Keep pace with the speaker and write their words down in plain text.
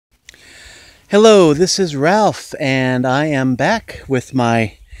Hello, this is Ralph, and I am back with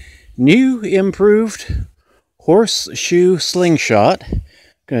my new improved Horseshoe Slingshot. I'm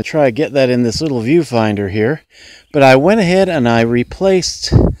going to try to get that in this little viewfinder here. But I went ahead and I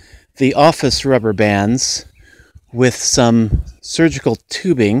replaced the office rubber bands with some surgical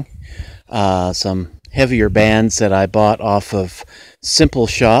tubing, some heavier bands that I bought off of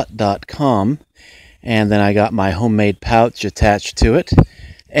simpleshot.com. And then I got my homemade pouch attached to it,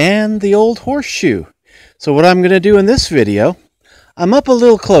 and the old horseshoe. So what I'm going to do in this video, I'm up a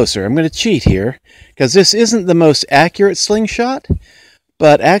little closer. I'm going to cheat here, because this isn't the most accurate slingshot,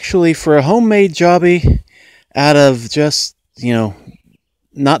 but actually for a homemade jobby out of just,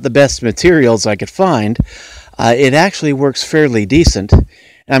 not the best materials I could find, it actually works fairly decent. And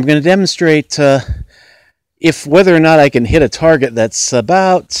I'm going to demonstrate whether or not I can hit a target that's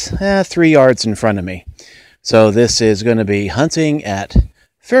about 3 yards in front of me. So this is going to be hunting at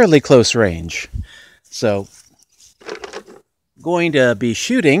fairly close range. So going to be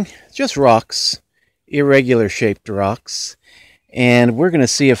shooting just rocks, irregular shaped rocks, and we're going to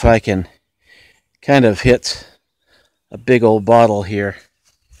see if I can kind of hit a big old bottle here.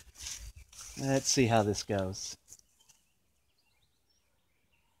 Let's see how this goes.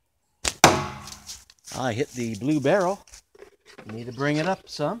 I hit the blue barrel. Need to bring it up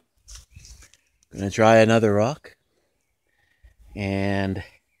some. Going to try another rock. And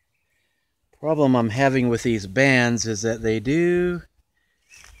problem I'm having with these bands is that they do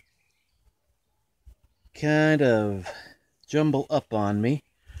kind of jumble up on me.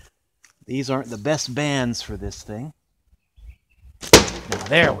 These aren't the best bands for this thing. Now,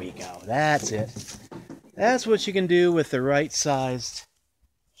 there we go. That's it. That's what you can do with the right sized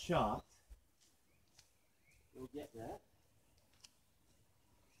shot. You'll get that.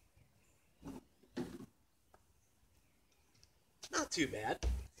 Not too bad.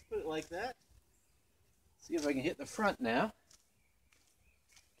 Let's put it like that. See if I can hit the front now.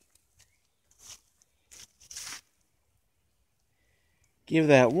 Give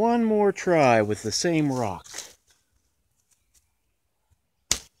that one more try with the same rock.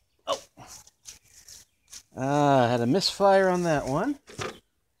 Oh! I had a misfire on that one.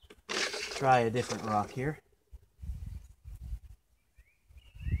 Try a different rock here.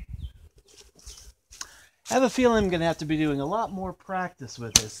 I have a feeling I'm going to have to be doing a lot more practice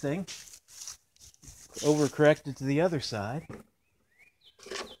with this thing. Overcorrected to the other side.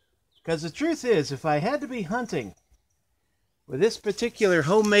 Because the truth is, if I had to be hunting with this particular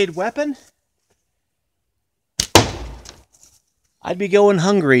homemade weapon, I'd be going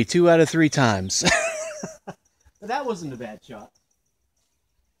hungry 2 out of 3 times. But that wasn't a bad shot.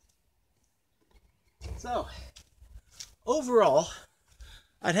 So, overall,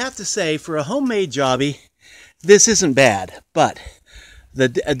 I'd have to say for a homemade jobby, this isn't bad, but the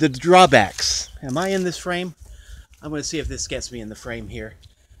drawbacks. Am I in this frame? I'm going to see if this gets me in the frame here.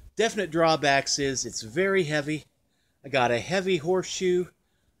 Definite drawbacks is it's very heavy. I got a heavy horseshoe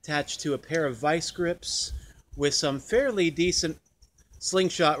attached to a pair of vice grips with some fairly decent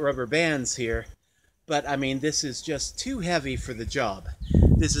slingshot rubber bands here. But I mean, this is just too heavy for the job.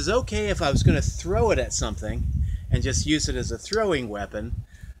 This is okay if I was going to throw it at something and just use it as a throwing weapon.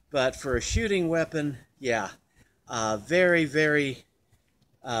 But for a shooting weapon, yeah. Very, very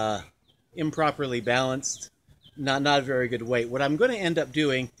improperly balanced, not a very good weight. What I'm going to end up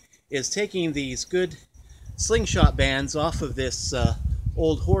doing is taking these good slingshot bands off of this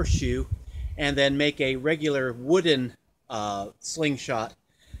old horseshoe and then make a regular wooden slingshot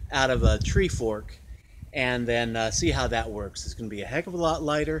out of a tree fork, and then see how that works. It's going to be a heck of a lot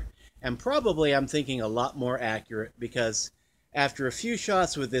lighter, and probably, I'm thinking, a lot more accurate, because after a few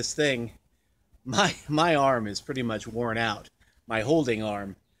shots with this thing, my arm is pretty much worn out, my holding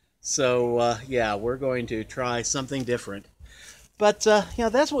arm. So, yeah, we're going to try something different. But,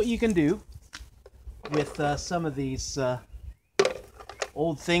 that's what you can do with some of these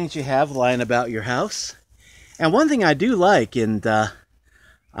old things you have lying about your house. And one thing I do like, and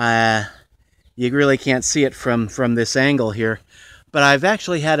you really can't see it from this angle here, but I've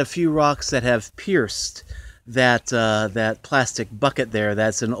actually had a few rocks that have pierced that plastic bucket there.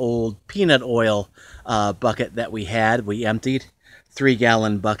 That's an old peanut oil bucket that we emptied,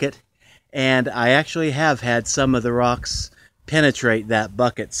 3-gallon bucket, and I actually have had some of the rocks penetrate that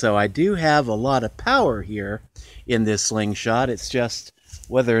bucket. So I do have a lot of power here in this slingshot. It's just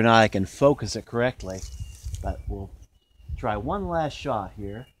whether or not I can focus it correctly. But we'll try one last shot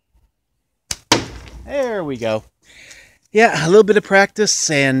here. There we go. Yeah, a little bit of practice,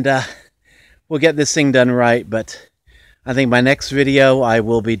 and we'll get this thing done right. But I think my next video I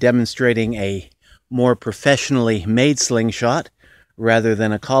will be demonstrating a more professionally made slingshot rather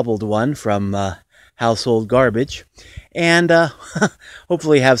than a cobbled one from household garbage, and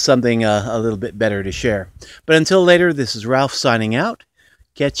hopefully have something a little bit better to share. But until later, this is Ralph signing out.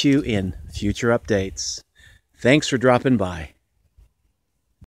 Catch you in future updates. Thanks for dropping by.